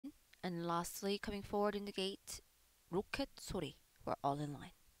And lastly, coming forward in the gate, 로켓 소리. We're all in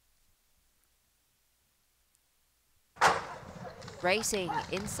line. Racing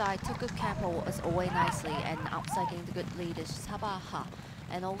inside took good campo is away nicely, and outside getting the good lead is Sabaha.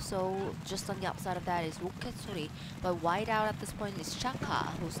 And also just on the outside of that is Rocket Sori. But wide out at this point is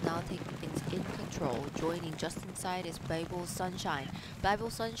Shaka, who's now taking things in control. Joining just inside is Bible Sunshine. Bible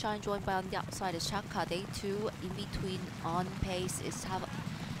Sunshine joined by on the outside is Shaka. They two in between on pace is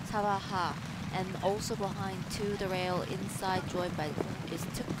Sabaha. And also behind to the rail inside joined by is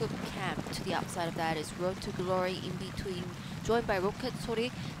Tukuk Camp. To the outside of that is Road to Glory in between joined by Rocket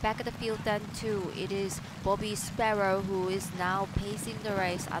Sori. Back at the field then too, it is Bobby Sparrow who is now pacing the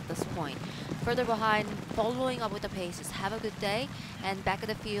race at this point. Further behind, following up with the pace is Have a Good Day. And back at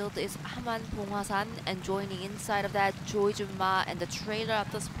the field is Haman Bonghasan. And joining inside of that, Choi Jung-bok. And the trailer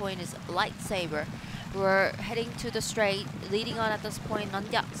at this point is Lightsaber. We're heading to the straight. Leading on at this point on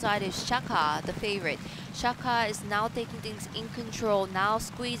the outside is Shaka, the favorite. Shaka is now taking things in control, now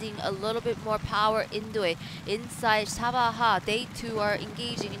squeezing a little bit more power into it. Inside Sabaha, they two are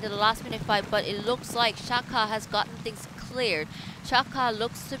engaging into the last minute fight, but it looks like Shaka has gotten things cleared. Shaka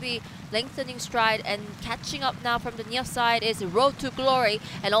looks to be lengthening stride and catching up now from the near side is Road to Glory,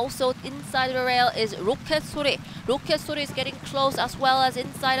 and also inside the rail is Rocket Sori. Rocket Sori is getting close, as well as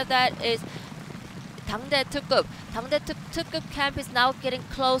inside of that is Dangdae Tukgup. Dangdae Tukgup Camp is now getting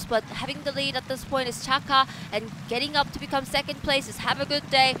close, but having the lead at this point is Chaka, and getting up to become second place is Have a Good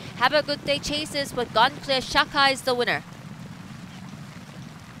Day. Have a Good Day chases, but gone clear. Shaka is the winner.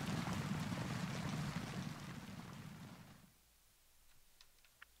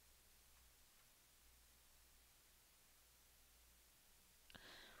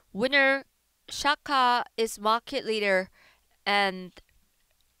 Winner, Shaka is market leader, and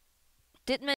did